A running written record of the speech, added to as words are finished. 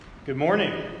Good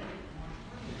morning.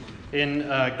 In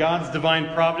God's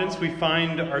divine providence, we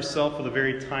find ourselves with a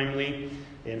very timely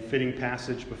and fitting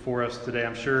passage before us today.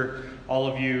 I'm sure all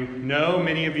of you know,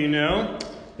 many of you know,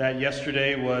 that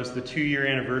yesterday was the 2-year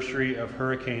anniversary of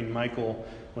Hurricane Michael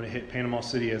when it hit Panama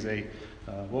City as a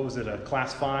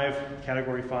Class 5,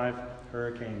 Category 5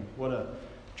 hurricane. What a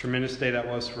tremendous day that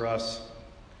was for us.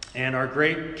 And our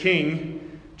great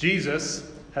King,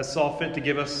 Jesus, has saw fit to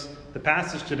give us the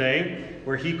passage today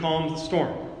where he calms the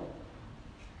storm.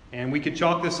 And we could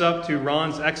chalk this up to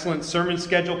Ron's excellent sermon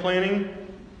schedule planning,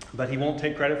 but he won't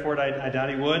take credit for it. I doubt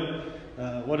he would.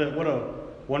 What a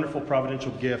wonderful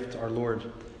providential gift our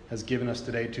Lord has given us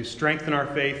today to strengthen our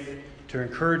faith, to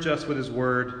encourage us with his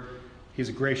word. He's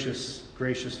a gracious,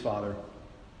 gracious Father.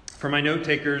 For my note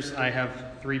takers, I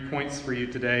have 3 points for you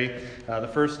today. The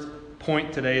first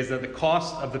point today is that the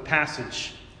cost of the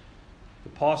passage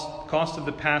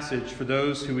for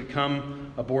those who would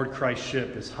come aboard Christ's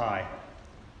ship is high.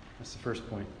 That's the first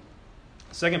point.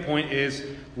 The second point is,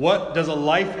 what does a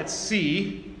life at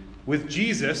sea with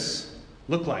Jesus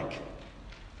look like?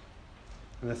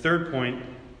 And the third point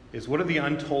is, what are the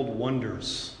untold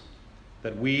wonders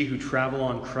that we who travel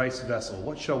on Christ's vessel,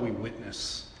 what shall we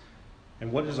witness?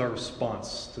 And what is our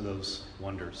response to those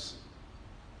wonders?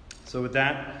 So with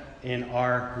that in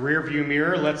our rearview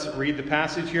mirror, let's read the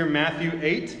passage here, Matthew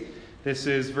 8. This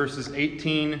is verses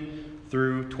 18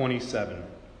 through 27.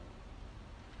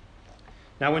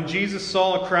 Now when Jesus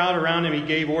saw a crowd around him, he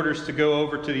gave orders to go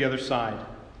over to the other side.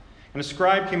 And a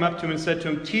scribe came up to him and said to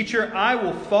him, "Teacher, I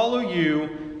will follow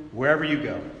you wherever you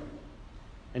go."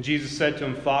 And Jesus said to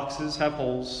him, "Foxes have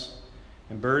holes,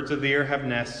 and birds of the air have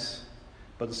nests,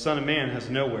 but the Son of Man has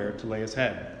nowhere to lay his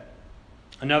head."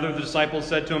 Another of the disciples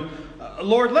said to him,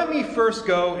 "Lord, let me first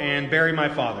go and bury my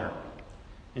father."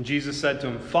 And Jesus said to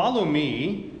him, "Follow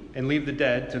me and leave the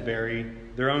dead to bury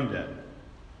their own dead."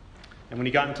 And when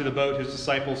he got into the boat, his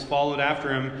disciples followed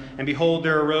after him. And behold,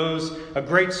 there arose a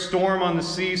great storm on the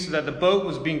sea, so that the boat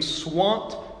was being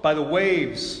swamped by the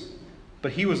waves.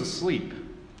 But he was asleep.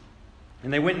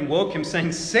 And they went and woke him,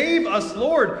 saying, "Save us,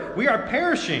 Lord, we are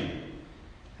perishing."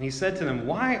 And he said to them,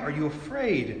 "Why are you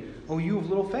afraid, O you of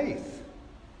little faith?"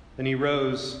 Then he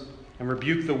rose and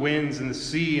rebuked the winds and the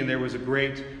sea, and there was a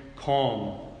great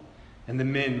calm. And the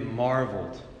men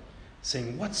marveled,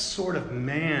 saying, "What sort of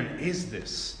man is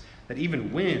this, that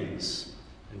even winds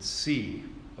and sea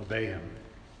obey him?"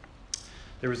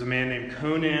 There was a man named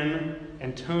Conan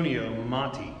Antonio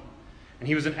Matti, and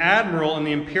he was an admiral in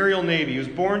the Imperial Navy. He was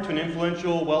born to an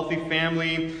influential, wealthy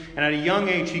family, and at a young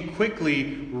age he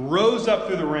quickly rose up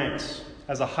through the ranks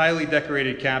as a highly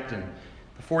decorated captain.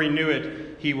 Before he knew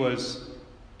it, he was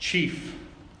chief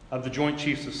of the Joint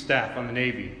Chiefs of Staff on the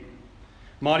Navy.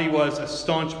 Matti was a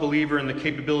staunch believer in the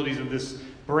capabilities of this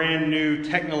brand new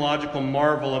technological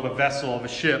marvel of a vessel, of a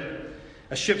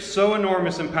ship so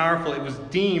enormous and powerful it was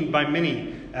deemed by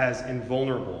many as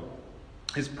invulnerable.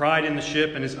 His pride in the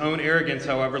ship and his own arrogance,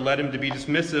 however, led him to be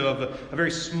dismissive of a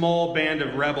very small band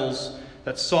of rebels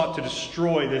that sought to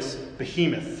destroy this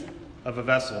behemoth of a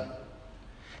vessel.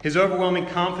 His overwhelming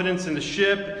confidence in the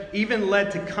ship even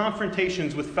led to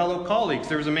confrontations with fellow colleagues.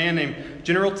 There was a man named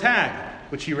General Tagg,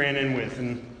 which he ran in with,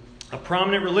 and a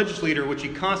prominent religious leader, which he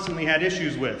constantly had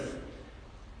issues with.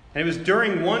 And it was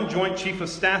during one Joint Chief of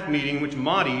Staff meeting which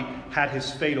Matti had his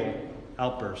fatal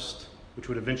outburst, which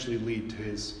would eventually lead to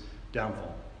his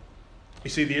downfall.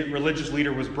 You see, the religious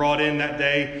leader was brought in that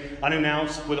day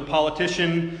unannounced with a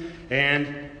politician,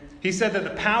 and he said that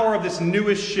the power of this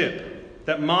newest ship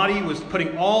that Matti was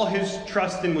putting all his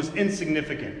trust in was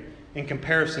insignificant in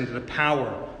comparison to the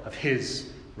power of his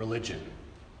religion.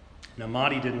 Now,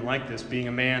 Matti didn't like this. Being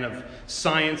a man of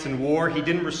science and war, he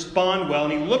didn't respond well,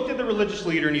 and he looked at the religious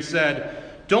leader and he said,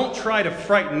 "Don't try to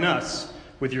frighten us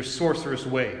with your sorcerous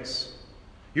ways.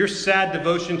 Your sad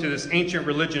devotion to this ancient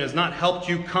religion has not helped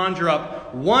you conjure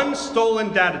up one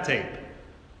stolen data tape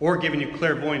or given you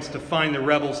clairvoyance to find the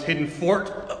rebels' hidden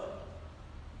fort."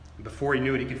 Before he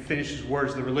knew it, he could finish his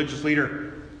words. The religious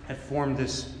leader had formed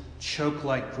this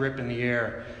choke-like grip in the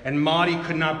air, and Matti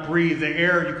could not breathe. The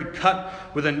air you could cut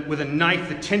with a knife.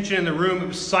 The tension in the room, it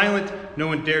was silent. No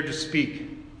one dared to speak.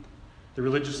 The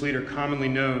religious leader, commonly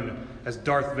known as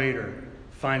Darth Vader,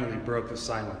 finally broke the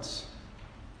silence.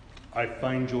 "I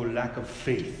find your lack of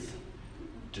faith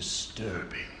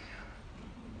disturbing."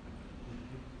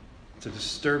 It's a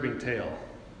disturbing tale,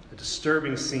 a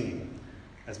disturbing scene,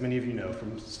 as many of you know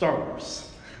from Star Wars.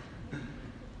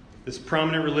 This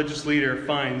prominent religious leader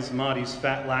finds Matti's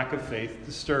fat lack of faith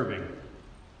disturbing.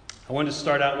 I wanted to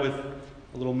start out with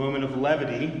a little moment of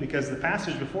levity because the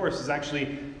passage before us is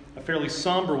actually a fairly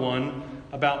somber one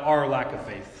about our lack of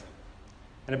faith.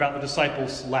 and about the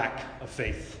disciples' lack of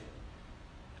faith.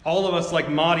 All of us, like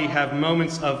Mahdi, have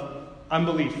moments of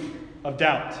unbelief, of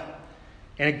doubt,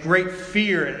 and a great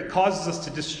fear. It causes us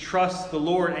to distrust the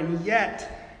Lord, and yet,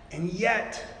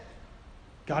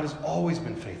 God has always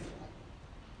been faithful.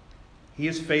 He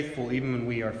is faithful even when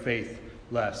we are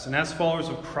faithless. And as followers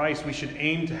of Christ, we should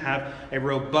aim to have a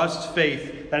robust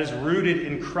faith that is rooted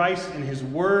in Christ and His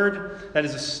Word, that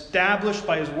is established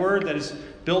by His Word, that is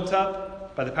built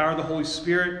up by the power of the Holy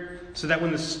Spirit, so that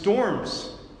when the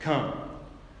storms come,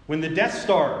 when the Death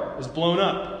Star is blown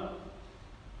up,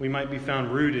 we might be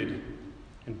found rooted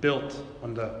and built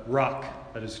on the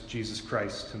rock that is Jesus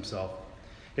Christ Himself.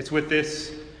 It's with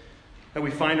this that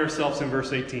we find ourselves in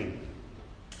verse 18.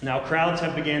 Now crowds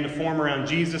have begun to form around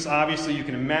Jesus. Obviously, you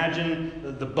can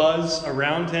imagine the buzz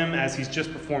around Him as He's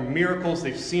just performed miracles.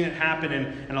 They've seen it happen,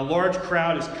 and a large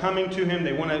crowd is coming to Him.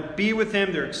 They want to be with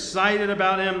Him. They're excited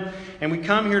about Him. And we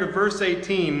come here to verse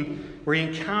 18, where He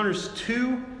encounters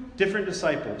two different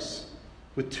disciples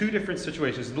with two different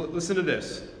situations. Listen to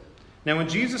this. Now when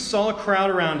Jesus saw a crowd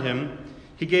around Him,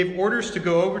 He gave orders to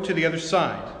go over to the other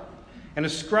side. And a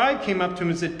scribe came up to Him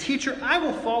and said, "Teacher, I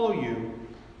will follow you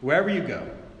wherever you go."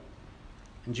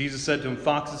 And Jesus said to him,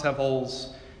 "Foxes have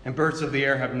holes, and birds of the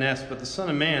air have nests, but the Son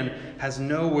of Man has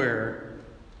nowhere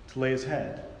to lay His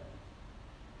head."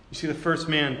 You see, the first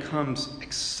man comes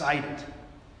excited.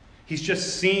 He's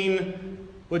just seen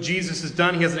what Jesus has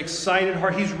done. He has an excited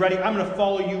heart. He's ready. "I'm going to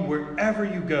follow you wherever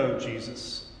you go,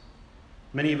 Jesus."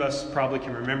 Many of us probably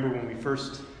can remember when we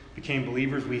first became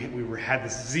believers, we had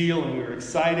this zeal and we were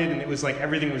excited, and it was like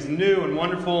everything was new and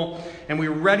wonderful, and we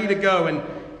were ready to go.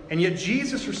 And yet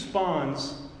Jesus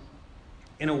responds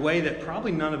in a way that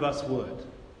probably none of us would.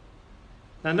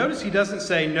 Now notice He doesn't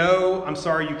say, "No, I'm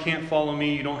sorry, you can't follow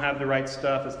me. You don't have the right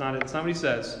stuff." It's not what He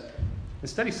says.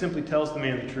 Instead, He simply tells the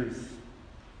man the truth.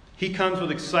 He comes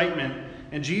with excitement,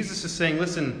 and Jesus is saying,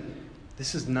 "Listen,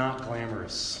 this is not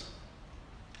glamorous.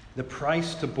 The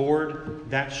price to board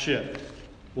that ship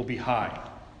will be high."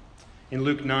 In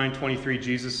Luke 9:23,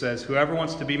 Jesus says, "Whoever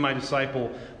wants to be my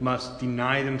disciple must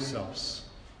deny themselves,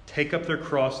 take up their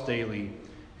cross daily,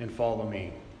 and follow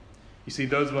me." You see,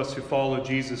 those of us who follow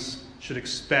Jesus should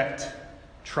expect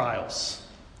trials.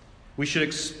 We should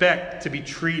expect to be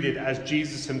treated as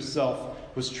Jesus Himself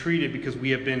was treated, because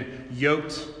we have been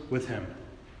yoked with Him.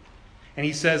 And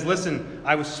He says, "Listen,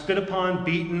 I was spit upon,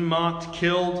 beaten, mocked,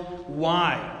 killed."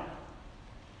 Why?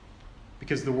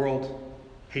 Because the world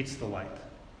hates the light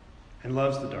and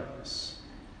loves the darkness.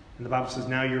 And the Bible says,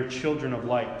 "Now you're children of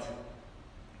light.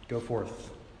 Go forth."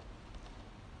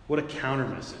 What a counter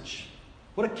message.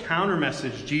 What a counter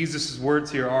message Jesus'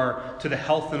 words here are to the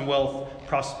health and wealth,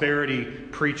 prosperity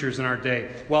preachers in our day.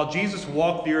 While Jesus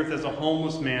walked the earth as a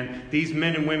homeless man, these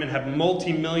men and women have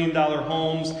multi-million-dollar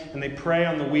homes, and they prey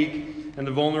on the weak and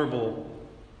the vulnerable.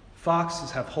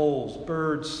 Foxes have holes,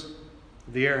 birds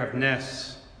of the air have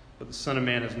nests, but the Son of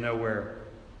Man has nowhere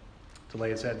to lay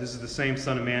His head. This is the same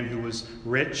Son of Man who was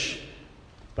rich,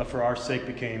 but for our sake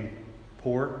became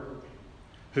poor,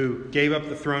 who gave up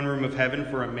the throne room of heaven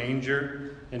for a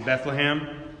manger in Bethlehem.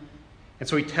 And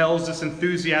so He tells this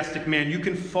enthusiastic man, "You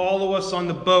can follow us on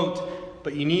the boat,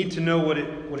 but you need to know what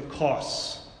it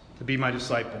costs to be my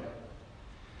disciple."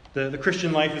 The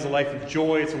Christian life is a life of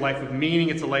joy, it's a life of meaning,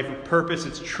 it's a life of purpose,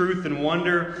 it's truth and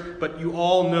wonder, but you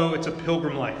all know it's a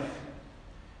pilgrim life.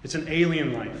 It's an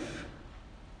alien life.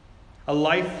 A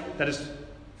life that is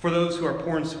for those who are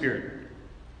poor in spirit,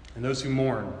 and those who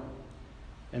mourn,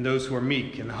 and those who are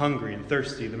meek and hungry and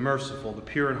thirsty, the merciful, the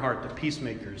pure in heart, the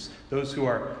peacemakers, those who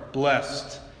are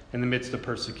blessed in the midst of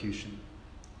persecution.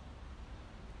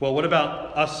 Well, what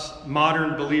about us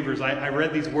modern believers? I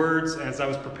read these words as I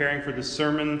was preparing for this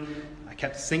sermon. I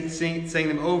kept saying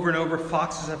them over and over.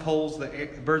 Foxes have holes, the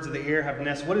birds of the air have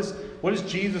nests. What does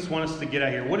Jesus want us to get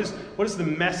at here? What is the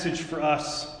message for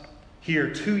us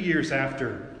here 2 years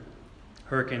after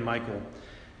Hurricane Michael?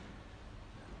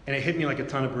 And it hit me like a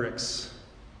ton of bricks.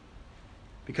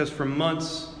 Because for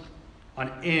months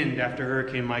on end after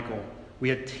Hurricane Michael, we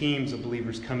had teams of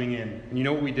believers coming in. And you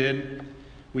know what we did?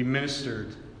 We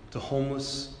ministered to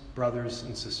homeless brothers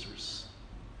and sisters.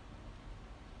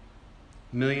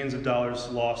 Millions of dollars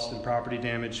lost in property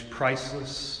damage,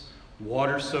 priceless,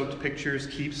 water-soaked pictures,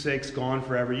 keepsakes gone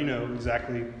forever. You know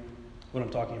exactly what I'm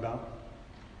talking about.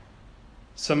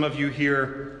 Some of you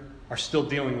here are still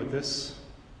dealing with this.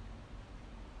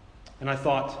 And I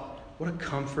thought, what a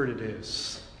comfort it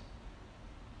is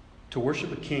to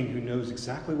worship a King who knows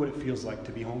exactly what it feels like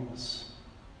to be homeless.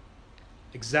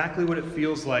 Exactly what it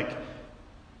feels like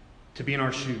to be in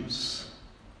our shoes.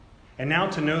 And now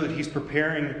to know that He's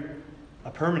preparing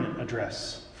a permanent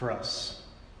address for us.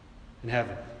 in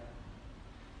heaven.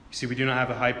 You see, we do not have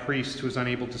a high priest who is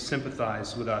unable to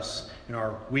sympathize with us in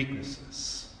our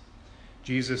weaknesses.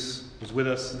 Jesus was with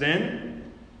us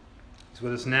then. He's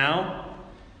with us now.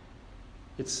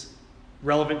 It's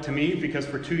relevant to me because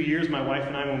for 2 years, my wife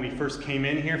and I, when we first came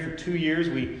in here, for 2 years,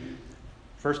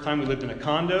 first time we lived in a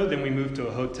condo, then we moved to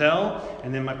a hotel,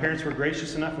 and then my parents were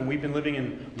gracious enough, and we've been living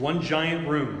in one giant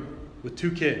room with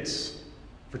 2 kids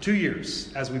for 2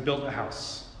 years as we built a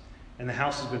house. And the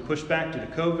house has been pushed back due to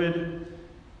COVID.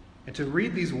 And to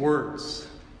read these words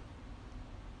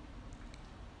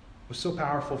was so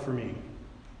powerful for me.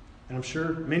 And I'm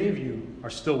sure many of you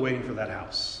are still waiting for that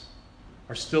house,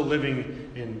 are still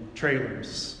living in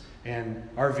trailers and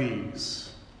RVs.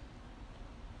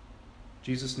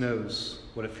 Jesus knows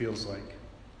what it feels like.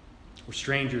 We're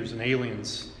strangers and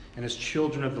aliens, and as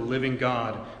children of the living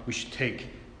God, we should take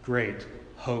great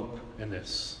hope in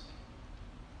this.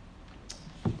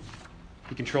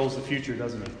 He controls the future,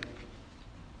 doesn't he?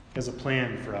 He has a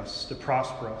plan for us to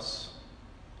prosper us.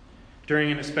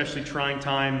 During an especially trying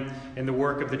time in the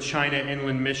work of the China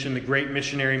Inland Mission, the great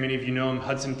missionary, many of you know him,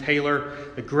 Hudson Taylor,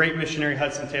 the great missionary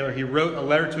Hudson Taylor, he wrote a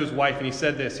letter to his wife and he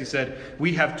said this. He said,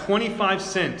 "We have 25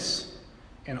 cents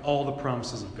and all the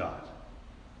promises of God."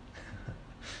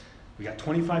 We got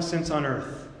 25 cents on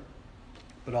earth,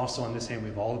 but also on this hand we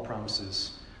have all the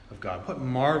promises of God. What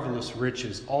marvelous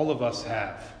riches all of us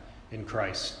have in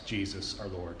Christ Jesus our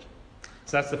Lord.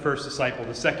 So that's the first disciple.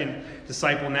 The second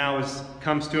disciple now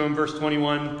comes to him, verse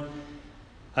 21.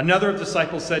 Another of the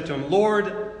disciples said to him,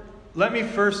 "Lord, let me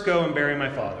first go and bury my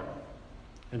father."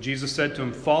 And Jesus said to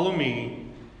him, "Follow me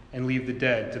and leave the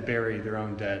dead to bury their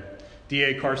own dead."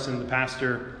 D.A. Carson, the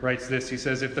pastor, writes this. He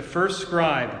says, "If the first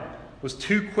scribe was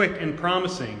too quick in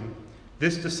promising,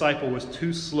 this disciple was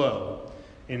too slow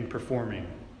in performing."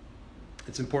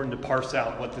 It's important to parse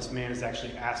out what this man is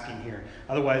actually asking here.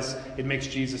 Otherwise, it makes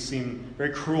Jesus seem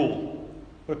very cruel.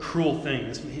 What a cruel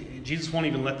thing. Jesus won't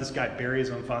even let this guy bury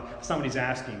his own father. That's not what he's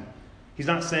asking. He's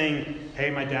not saying, "Hey,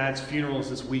 my dad's funeral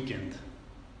is this weekend.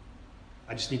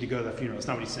 I just need to go to the funeral." That's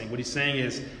not what he's saying. What he's saying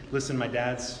is, "Listen, my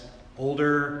dad's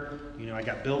older. I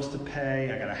got bills to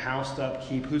pay. I got a house to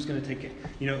upkeep. Who's going to take it?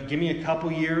 Give me a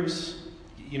couple years.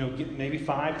 Maybe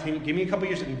 5, 10. Give me a couple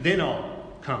years, and then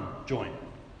I'll come join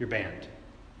your band."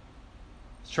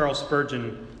 Charles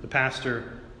Spurgeon, the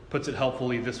pastor, puts it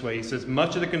helpfully this way. He says,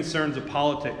 "Much of the concerns of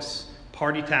politics,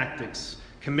 party tactics,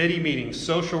 committee meetings,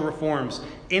 social reforms,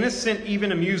 innocent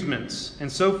even amusements,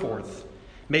 and so forth,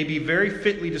 may be very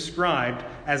fitly described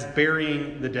as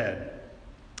burying the dead.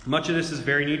 Much of this is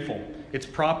very needful. It's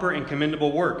proper and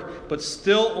commendable work, but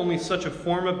still only such a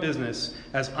form of business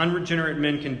as unregenerate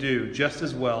men can do just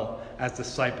as well as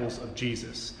disciples of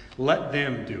Jesus. Let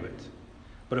them do it.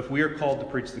 But if we are called to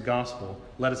preach the gospel,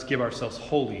 let us give ourselves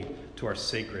wholly to our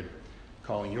sacred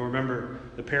calling." You'll remember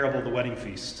the parable of the wedding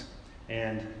feast.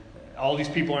 And all these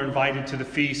people are invited to the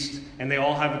feast, and they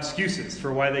all have excuses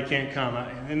for why they can't come.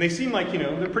 And they seem like,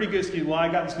 they're pretty good excuses. Well, I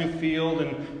got this new field,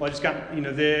 and I just got,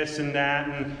 this and that,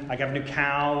 and I got a new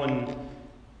cow. And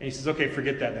he says, "Okay,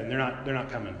 forget that then. They're not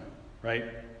coming," right?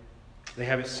 They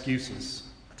have excuses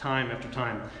time after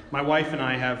time. My wife and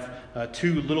I have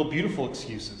 2 little beautiful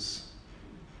excuses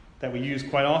that we use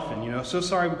quite often. "So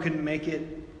sorry we couldn't make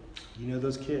it."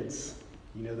 Those kids.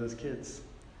 Those kids.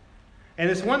 And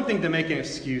it's one thing to make an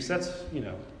excuse. That's,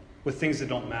 with things that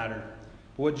don't matter.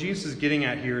 But what Jesus is getting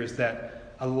at here is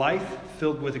that a life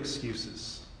filled with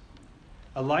excuses,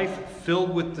 a life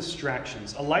filled with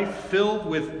distractions, a life filled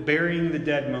with burying the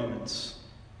dead moments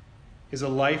is a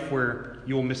life where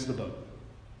you will miss the boat.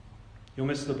 You'll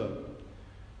miss the boat.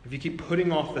 If you keep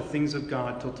putting off the things of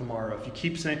God till tomorrow, if you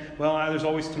keep saying, "Well, there's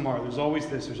always tomorrow, there's always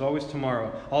this, there's always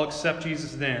tomorrow, I'll accept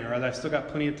Jesus then, or I still got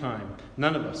plenty of time."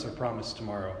 None of us are promised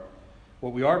tomorrow.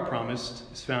 What we are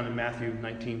promised is found in Matthew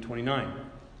 19:29.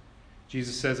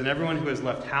 Jesus says, "And everyone who has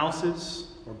left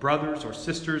houses, or brothers, or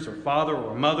sisters, or father,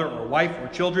 or mother, or wife, or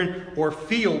children, or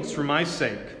fields for my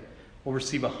sake, will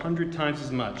receive 100 times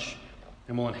as much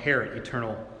and will inherit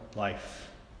eternal life."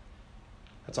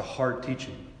 That's a hard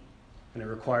teaching. And it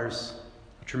requires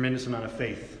a tremendous amount of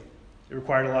faith. It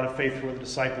required a lot of faith for what the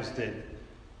disciples did,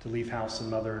 to leave house and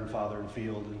mother and father and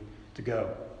field and to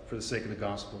go for the sake of the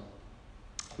gospel.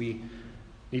 We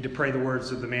need to pray the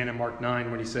words of the man in Mark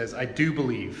 9 when he says, I do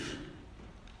believe.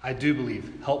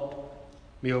 Help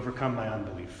me overcome my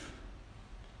unbelief."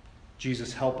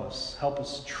 Jesus, help us. Help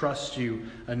us trust you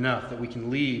enough that we can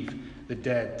leave the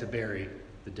dead to bury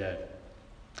the dead.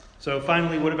 So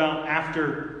finally, what about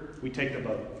after we take the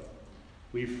boat?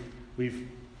 We've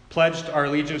pledged our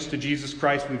allegiance to Jesus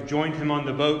Christ. We've joined him on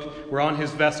the boat. We're on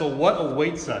his vessel. What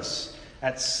awaits us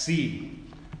at sea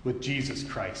with Jesus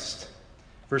Christ.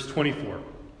 Verse 24.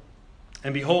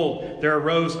 And behold, there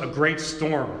arose a great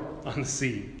storm on the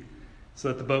sea, so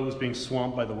that the boat was being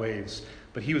swamped by the waves,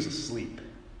 but he was asleep.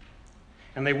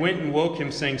 And they went and woke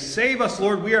him, saying, Save us,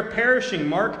 Lord, we are perishing.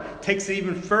 Mark takes it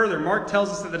even further. Mark tells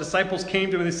us that the disciples came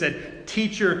to him and they said,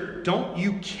 Teacher, don't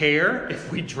you care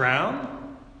if we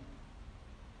drown?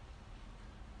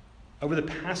 Over the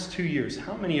past 2 years,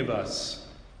 how many of us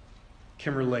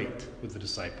can relate with the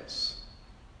disciples?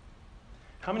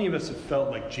 How many of us have felt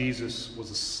like Jesus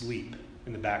was asleep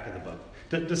in the back of the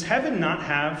boat? Does heaven not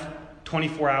have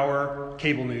 24-hour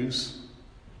cable news?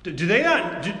 Do they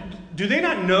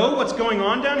not know what's going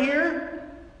on down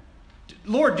here?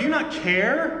 Lord, do you not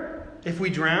care if we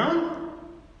drown?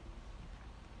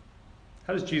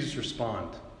 How does Jesus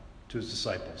respond to his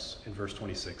disciples in verse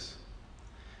 26?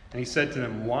 And he said to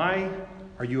them, Why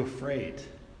are you afraid,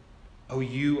 O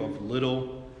you of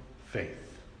little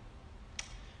faith?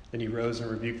 Then he rose and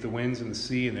rebuked the winds and the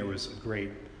sea, and there was a great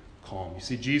calm. You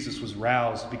see, Jesus was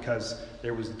roused because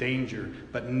there was danger.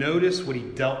 But notice what he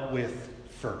dealt with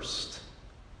first.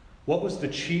 What was the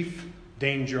chief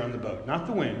danger on the boat? Not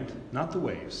the wind, not the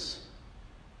waves,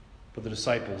 but the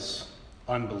disciples'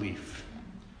 unbelief.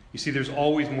 You see, there's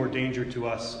always more danger to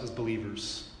us as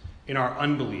believers in our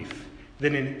unbelief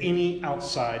than in any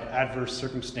outside adverse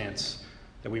circumstance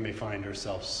that we may find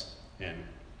ourselves in.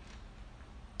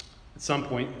 At some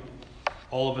point,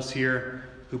 all of us here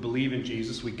who believe in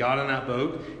Jesus, we got on that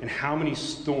boat, and how many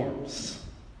storms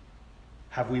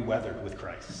have we weathered with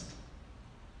Christ?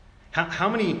 How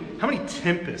many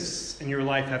tempests in your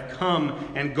life have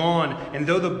come and gone, and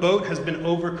though the boat has been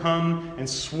overcome and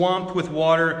swamped with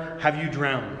water, have you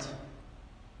drowned?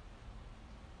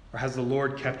 Or has the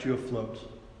Lord kept you afloat?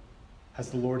 Has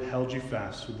the Lord held you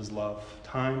fast with his love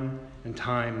time and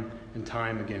time and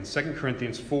time again? 2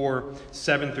 Corinthians 4,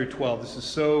 7 through 12. This is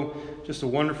so just a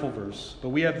wonderful verse. But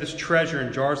we have this treasure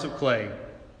in jars of clay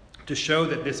to show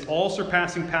that this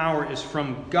all-surpassing power is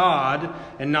from God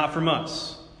and not from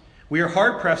us. We are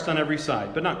hard-pressed on every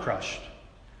side, but not crushed.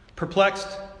 Perplexed,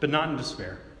 but not in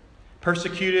despair.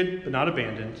 Persecuted, but not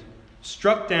abandoned.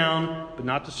 Struck down, but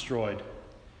not destroyed.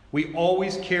 We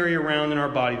always carry around in our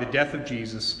body the death of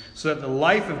Jesus, so that the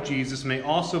life of Jesus may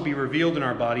also be revealed in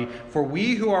our body. For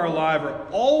we who are alive are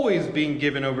always being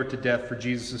given over to death for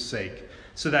Jesus' sake,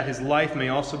 so that his life may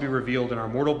also be revealed in our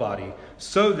mortal body.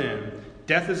 So then,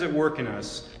 death is at work in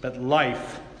us, but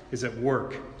life is at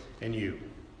work in you.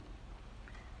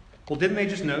 Well, didn't they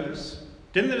just know this?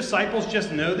 Didn't the disciples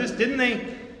just know this? Didn't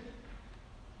they?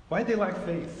 Why did they lack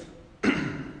faith?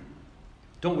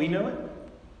 Don't we know it?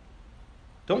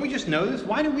 Don't we just know this?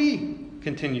 Why do we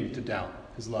continue to doubt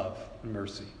his love and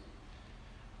mercy?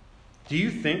 Do you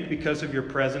think because of your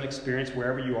present experience,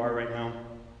 wherever you are right now,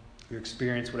 your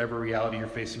experience, whatever reality you're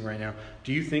facing right now,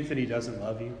 do you think that he doesn't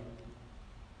love you?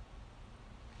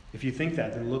 If you think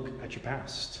that, then look at your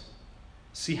past.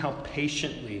 See how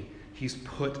patiently he's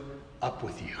put up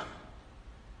with you.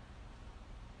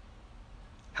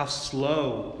 How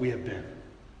slow we have been.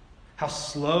 How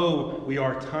slow we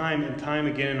are time and time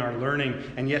again in our learning.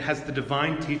 And yet has the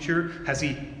divine teacher, has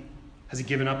he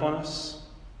given up on us?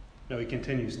 No, he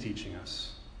continues teaching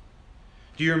us.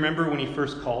 Do you remember when he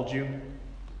first called you?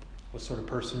 What sort of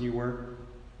person you were?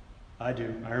 I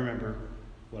do. I remember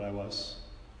what I was.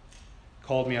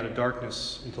 Called me out of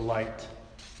darkness into light.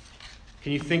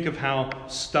 Can you think of how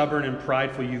stubborn and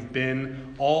prideful you've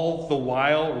been all the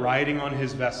while riding on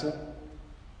his vessel?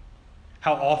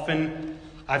 How often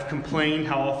I've complained,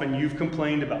 how often you've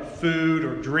complained about food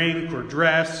or drink or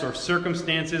dress or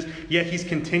circumstances, yet he's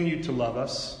continued to love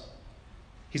us.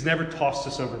 He's never tossed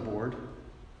us overboard.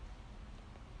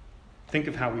 Think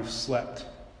of how we've slept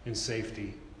in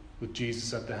safety with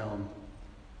Jesus at the helm.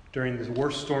 During the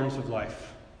worst storms of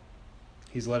life,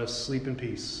 he's let us sleep in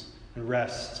peace and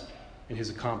rest in his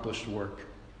accomplished work.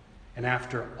 And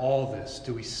after all this,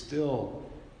 do we still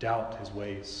doubt his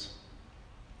ways?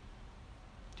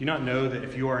 Do you not know that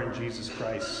if you are in Jesus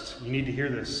Christ, you need to hear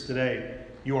this today,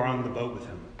 you are on the boat with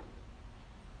him?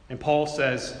 And Paul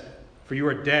says, for you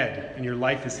are dead, and your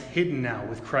life is hidden now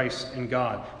with Christ in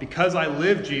God. Because I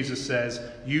live, Jesus says,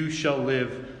 you shall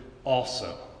live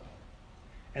also.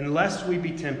 And lest we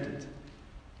be tempted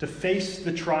to face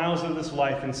the trials of this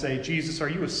life and say, Jesus, are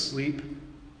you asleep?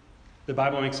 The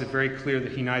Bible makes it very clear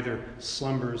that he neither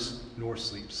slumbers nor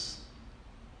sleeps.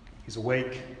 He's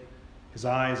awake, his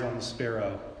eyes on the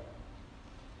sparrow.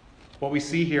 What we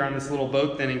see here on this little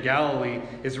boat then in Galilee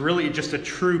is really just a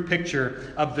true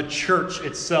picture of the church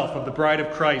itself, of the bride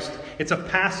of Christ. It's a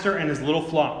pastor and his little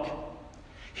flock.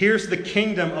 Here's the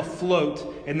kingdom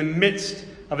afloat in the midst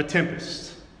of a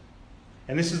tempest.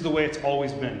 And this is the way it's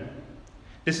always been.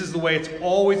 This is the way it's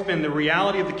always been. The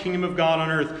reality of the kingdom of God on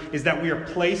earth is that we are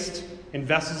placed in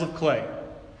vessels of clay,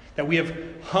 that we have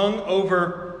hung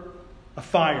over a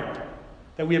fire,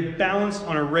 that we have balanced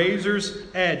on a razor's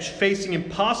edge, facing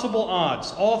impossible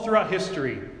odds all throughout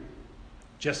history,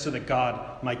 just so that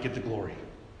God might get the glory.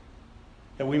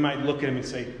 That we might look at him and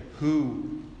say,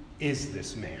 who is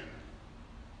this man?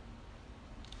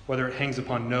 Whether it hangs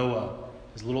upon Noah,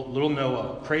 his little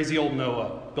Noah, crazy old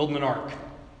Noah, building an ark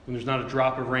when there's not a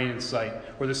drop of rain in sight,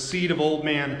 or the seed of old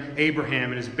man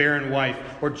Abraham and his barren wife,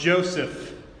 or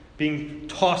Joseph being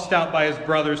tossed out by his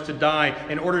brothers to die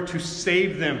in order to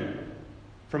save them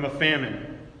from a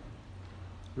famine.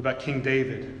 What about King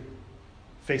David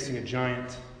facing a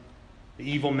giant, the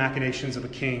evil machinations of a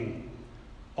king?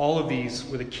 All of these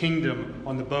with a kingdom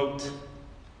on the boat.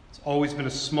 It's always been a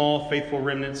small, faithful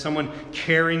remnant, someone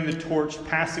carrying the torch,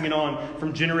 passing it on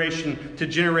from generation to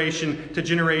generation to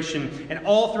generation. And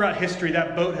all throughout history,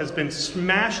 that boat has been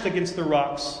smashed against the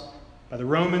rocks by the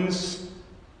Romans.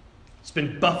 It's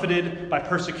been buffeted by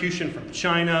persecution from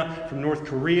China, from North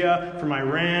Korea, from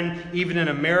Iran, even in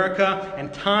America.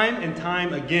 And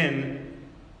time again,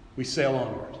 we sail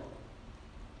onward,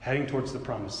 heading towards the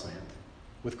promised land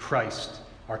with Christ,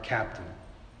 our captain.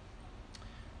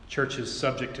 The church is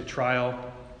subject to trial,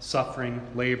 suffering,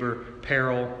 labor,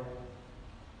 peril.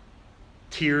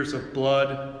 Tears of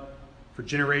blood for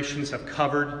generations have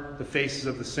covered the faces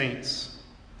of the saints.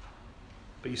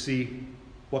 But you see,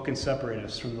 what can separate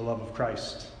us from the love of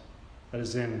Christ that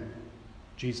is in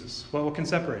Jesus? Well, what can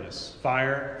separate us?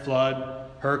 Fire, flood,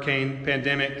 hurricane,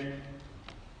 pandemic.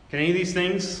 Can any of these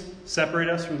things separate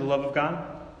us from the love of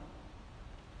God?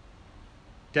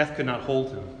 Death could not hold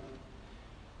him,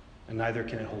 and neither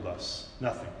can it hold us.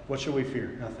 Nothing. What shall we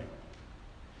fear? Nothing.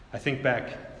 I think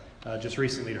back just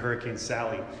recently to Hurricane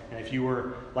Sally, and if you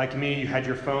were like me, you had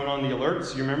your phone on the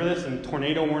alerts. You remember this? And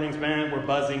tornado warnings, man, were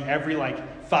buzzing every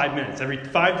 5 minutes, every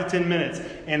 5 to 10 minutes.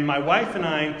 And my wife and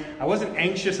I wasn't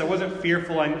anxious, I wasn't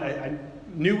fearful. I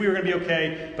knew we were going to be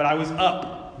okay, but I was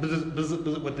up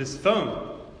with this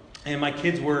phone, and my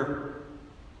kids were,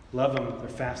 love them, they're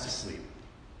fast asleep.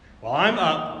 While I'm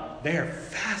up, they are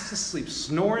fast asleep,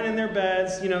 snoring in their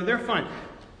beds. They're fine.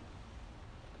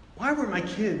 Why were my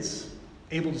kids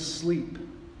able to sleep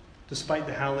despite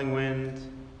the howling wind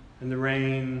and the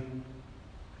rain?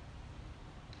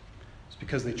 It's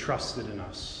because they trusted in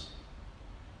us.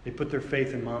 They put their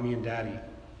faith in mommy and daddy.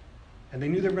 And they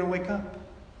knew they were going to wake up.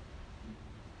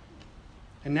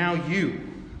 And now you,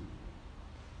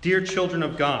 dear children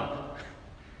of God,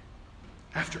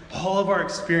 after all of our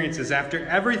experiences, after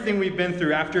everything we've been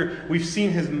through, after we've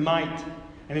seen his might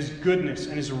and his goodness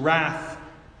and his wrath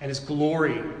and his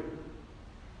glory,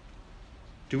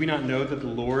 do we not know that the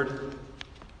Lord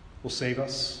will save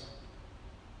us?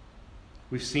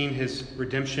 We've seen his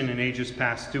redemption in ages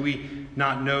past. Do we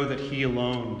not know that he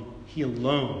alone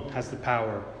has the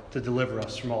power to deliver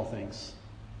us from all things?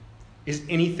 Is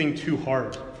anything too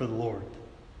hard for the Lord?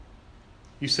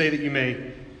 You say that you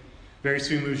may very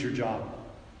soon lose your job.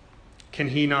 Can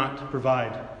he not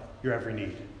provide your every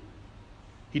need?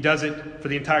 He does it for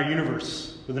the entire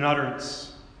universe with an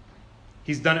utterance.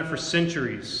 He's done it for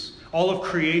centuries. All of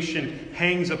creation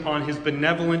hangs upon his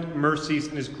benevolent mercies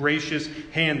and his gracious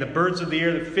hand. The birds of the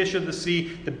air, the fish of the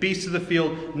sea, the beasts of the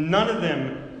field, none of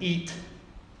them eat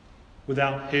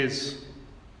without his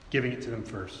giving it to them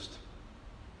first.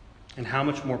 And how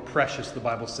much more precious, the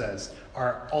Bible says,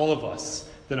 are all of us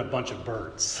than a bunch of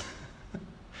birds.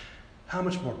 How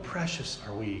much more precious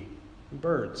are we than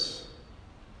birds?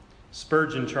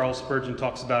 Charles Spurgeon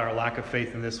talks about our lack of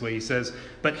faith in this way. He says,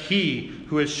 "But he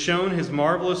who has shown his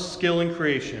marvelous skill in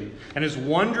creation and his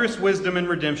wondrous wisdom in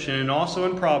redemption and also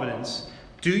in providence,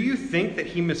 do you think that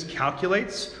he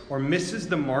miscalculates or misses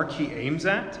the mark he aims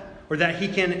at, or that he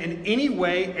can in any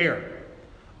way err?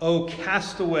 Oh,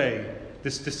 cast away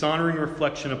this dishonoring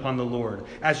reflection upon the Lord,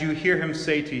 as you hear him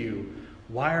say to you,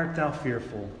 'Why art thou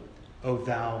fearful, O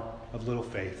thou of little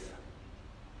faith?'"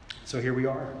 So here we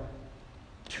are,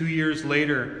 2 years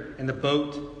later, and the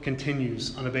boat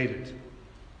continues unabated.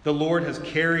 The Lord has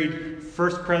carried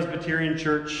First Presbyterian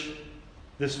Church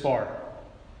this far,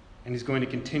 and he's going to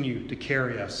continue to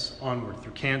carry us onward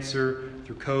through cancer,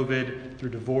 through COVID, through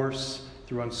divorce,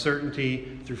 through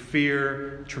uncertainty, through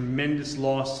fear, tremendous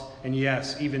loss, and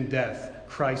yes, even death.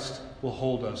 Christ will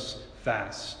hold us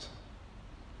fast.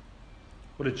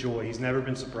 What a joy. He's never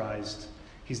been surprised.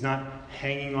 He's not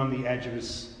hanging on the edge of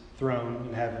his throne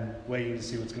in heaven, waiting to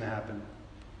see what's going to happen.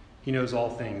 He knows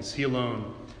all things. He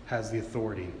alone has the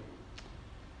authority.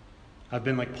 I've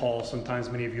been like Paul. Sometimes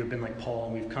many of you have been like Paul,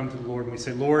 and we've come to the Lord and we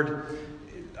say, "Lord,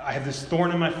 I have this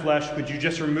thorn in my flesh. Could you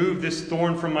just remove this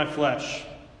thorn from my flesh?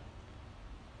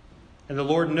 And the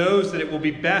Lord knows that it will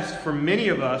be best for many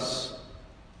of us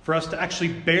for us to actually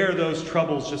bear those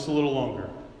troubles just a little longer.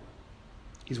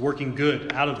 He's working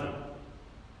good out of them.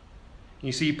 And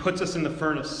you see, He puts us in the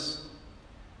furnace.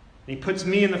 And He puts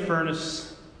me in the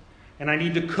furnace. And I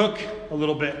need to cook a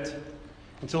little bit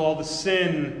until all the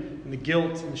sin and the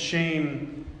guilt and the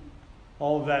shame,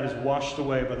 all of that is washed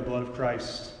away by the blood of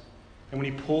Christ. And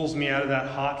when He pulls me out of that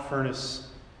hot furnace,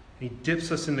 He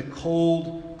dips us in the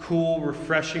cold, cool,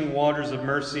 refreshing waters of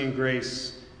mercy and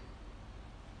grace,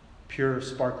 pure,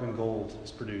 sparkling gold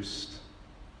is produced.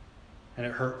 And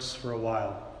it hurts for a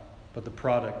while, but the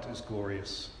product is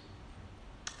glorious.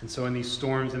 And so in these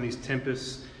storms and these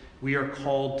tempests, we are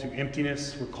called to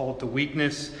emptiness, we're called to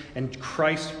weakness, and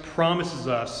Christ promises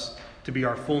us to be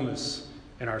our fullness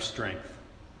and our strength.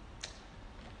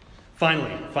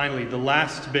 Finally, the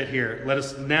last bit here. Let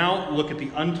us now look at the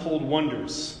untold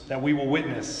wonders that we will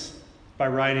witness by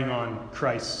riding on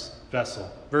Christ's vessel.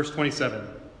 Verse 27.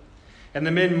 And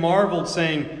the men marveled,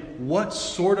 saying, "What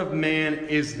sort of man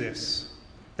is this,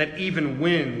 that even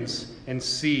winds and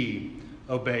sea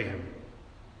obey him?"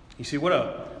 You see, what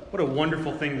a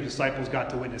wonderful thing the disciples got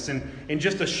to witness. And in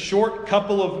just a short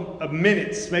couple of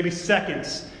minutes, maybe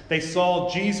seconds, they saw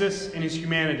Jesus in His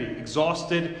humanity,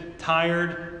 exhausted,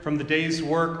 tired from the day's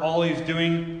work, all He's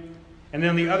doing. And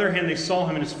then on the other hand, they saw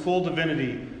Him in His full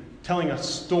divinity, telling a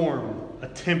storm, a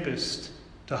tempest,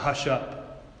 to hush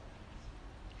up.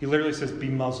 He literally says, "Be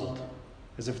muzzled,"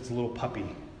 as if it's a little puppy.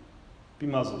 Be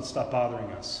muzzled. Stop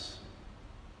bothering us.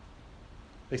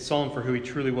 They saw Him for who He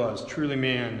truly was, truly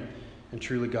man and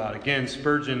truly God. Again,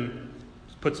 Spurgeon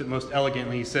puts it most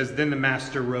elegantly. He says, "Then the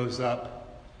Master rose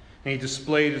up, and He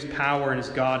displayed His power and His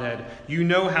Godhead. You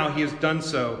know how He has done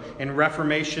so in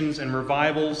reformations and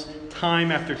revivals,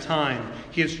 time after time.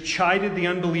 He has chided the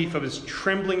unbelief of His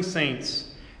trembling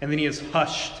saints, and then He has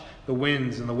hushed the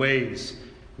winds and the waves.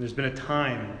 And there's been a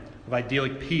time of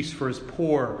idyllic peace for His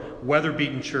poor,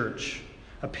 weather-beaten church,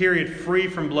 a period free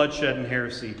from bloodshed and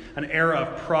heresy, an era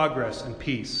of progress and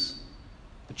peace.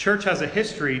 The church has a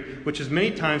history which has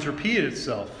many times repeated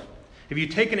itself. If you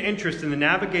take an interest in the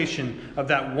navigation of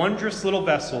that wondrous little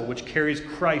vessel which carries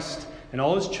Christ and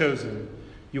all His chosen,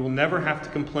 you will never have to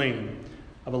complain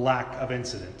of a lack of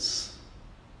incidents."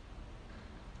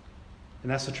 And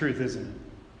that's the truth, isn't it?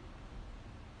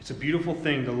 It's a beautiful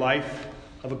thing, the life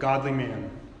of a godly man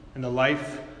and the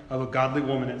life of a godly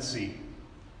woman at sea,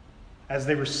 as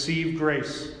they receive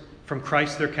grace from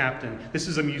Christ their captain. This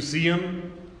is a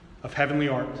museum of heavenly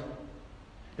art.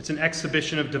 It's an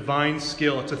exhibition of divine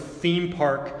skill. It's a theme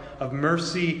park of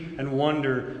mercy and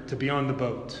wonder to be on the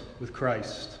boat with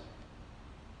Christ.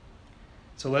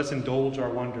 So let us indulge our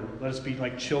wonder. Let us be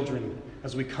like children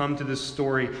as we come to this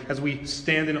story, as we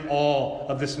stand in awe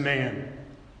of this man.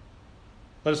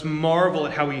 Let us marvel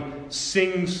at how He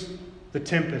sings the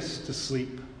tempest to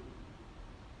sleep.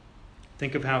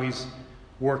 Think of how He's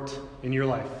worked in your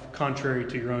life, contrary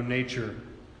to your own nature.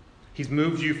 He's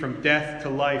moved you from death to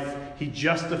life. He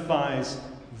justifies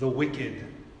the wicked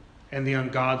and the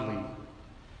ungodly.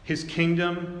 His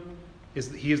kingdom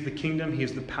He is the kingdom, He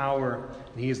is the power,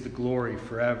 and He is the glory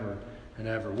forever and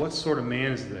ever. What sort of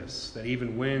man is this, that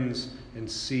even winds and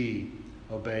sea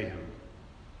obey Him?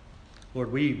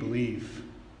 Lord, we believe.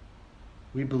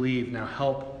 We believe. Now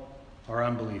help our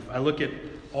unbelief. I look at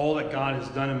all that God has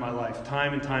done in my life,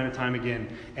 time and time and time again,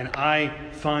 and I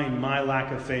find my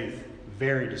lack of faith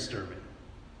very disturbing.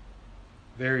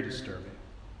 Very disturbing.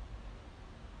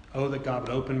 Oh, that God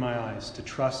would open my eyes to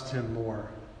trust Him more,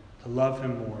 to love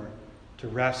Him more, to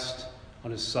rest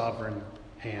on His sovereign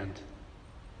hand.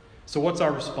 So what's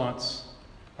our response?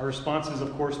 Our response is,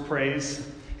 of course, praise.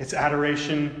 It's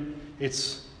adoration.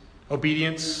 It's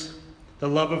obedience. The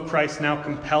love of Christ now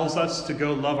compels us to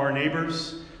go love our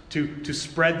neighbors, to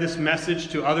spread this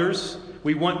message to others.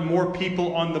 We want more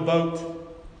people on the boat.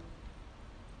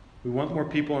 We want more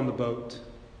people on the boat.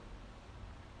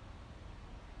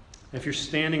 If you're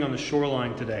standing on the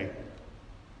shoreline today,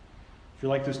 if you're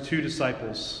like those two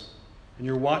disciples, and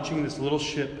you're watching this little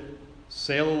ship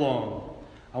sail along,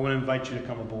 I want to invite you to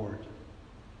come aboard.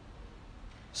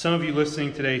 Some of you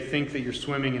listening today think that you're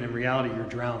swimming, and in reality you're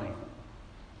drowning.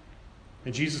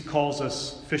 And Jesus calls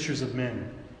us fishers of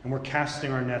men, and we're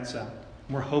casting our nets out.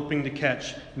 And we're hoping to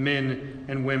catch men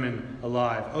and women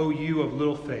alive. Oh, you of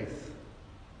little faith.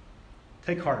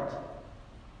 Take heart.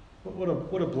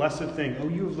 What a blessed thing. Oh,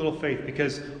 you of little faith,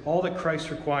 because all that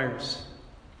Christ requires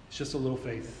is just a little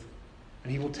faith.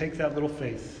 And He will take that little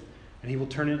faith and He will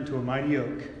turn it into a mighty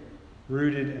oak,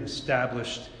 rooted and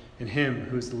established in Him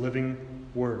who is the living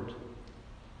Word.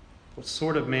 What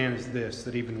sort of man is this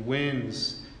that even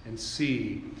winds and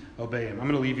sea obey him? I'm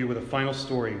going to leave you with a final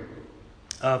story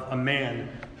of a man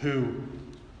who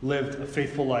lived a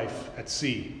faithful life at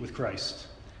sea with Christ.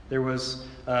 There was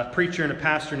a preacher and a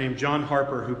pastor named John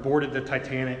Harper who boarded the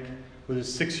Titanic with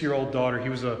his 6-year-old daughter. He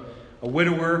was a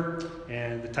widower,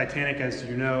 and the Titanic, as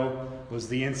you know, was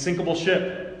the unsinkable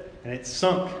ship, and it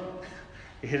sunk.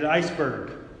 It hit an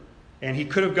iceberg. And he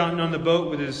could have gotten on the boat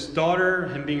with his daughter,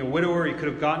 him being a widower. He could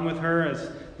have gotten with her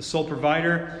as the sole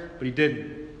provider, but he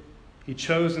didn't. He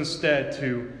chose instead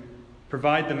to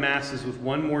provide the masses with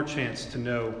one more chance to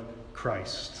know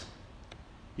Christ.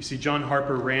 You see, John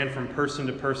Harper ran from person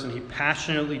to person. He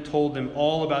passionately told them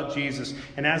all about Jesus.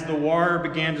 And as the water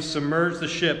began to submerge the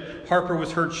ship, Harper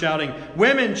was heard shouting,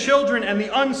 "Women, children, and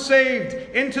the unsaved,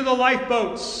 into the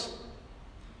lifeboats!"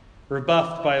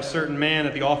 Rebuffed by a certain man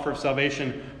at the offer of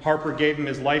salvation, Harper gave him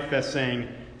his life vest, saying,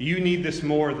 "You need this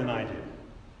more than I do."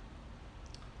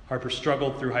 Harper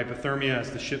struggled through hypothermia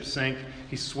as the ship sank.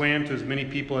 He swam to as many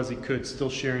people as he could, still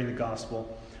sharing the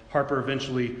gospel. Harper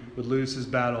eventually would lose his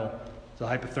battle to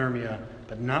hypothermia,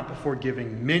 but not before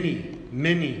giving many,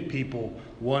 many people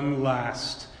one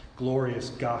last glorious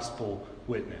gospel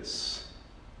witness.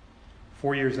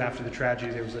 4 years after the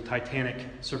tragedy, there was a Titanic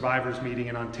survivors meeting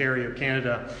in Ontario,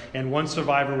 Canada, and one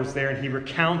survivor was there, and he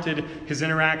recounted his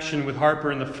interaction with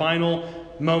Harper in the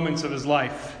final moments of his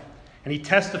life. And he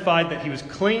testified that he was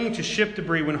clinging to ship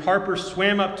debris when Harper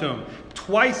swam up to him.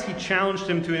 Twice he challenged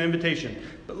him to an invitation: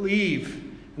 "Believe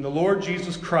in the Lord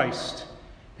Jesus Christ,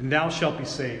 and thou shalt be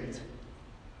saved."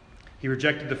 He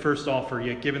rejected the first offer,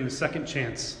 yet given the second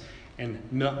chance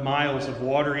and miles of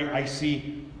watery,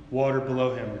 icy water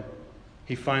below him,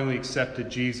 he finally accepted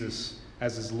Jesus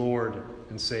as his Lord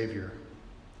and Savior.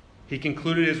 He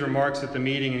concluded his remarks at the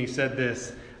meeting and he said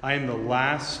this: "I am the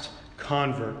last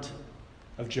convert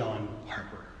of John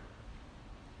Harper."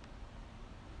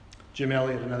 Jim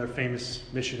Elliot, another famous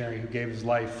missionary who gave his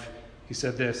life, he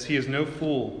said this: "He is no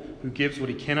fool who gives what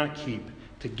he cannot keep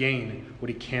to gain what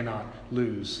he cannot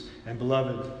lose." And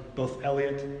beloved, both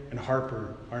Elliot and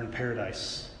Harper are in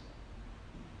paradise.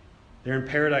 They're in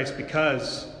paradise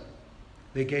because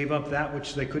they gave up that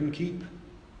which they couldn't keep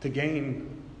to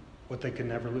gain what they could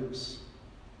never lose.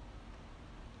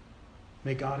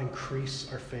 May God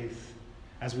increase our faith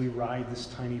as we ride this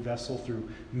tiny vessel through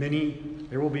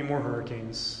there will be more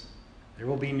hurricanes, there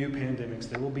will be new pandemics,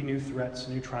 there will be new threats,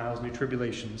 new trials, new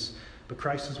tribulations, but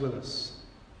Christ is with us.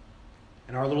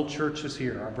 And our little church is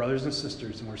here, our brothers and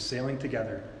sisters, and we're sailing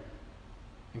together.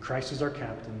 And Christ is our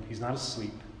captain. He's not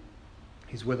asleep.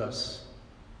 He's with us.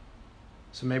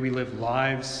 So may we live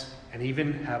lives and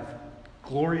even have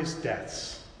glorious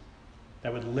deaths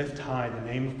that would lift high the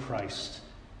name of Christ,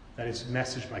 that his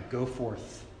message might go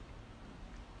forth.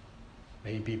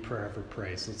 May he be forever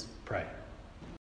praised. Let's pray.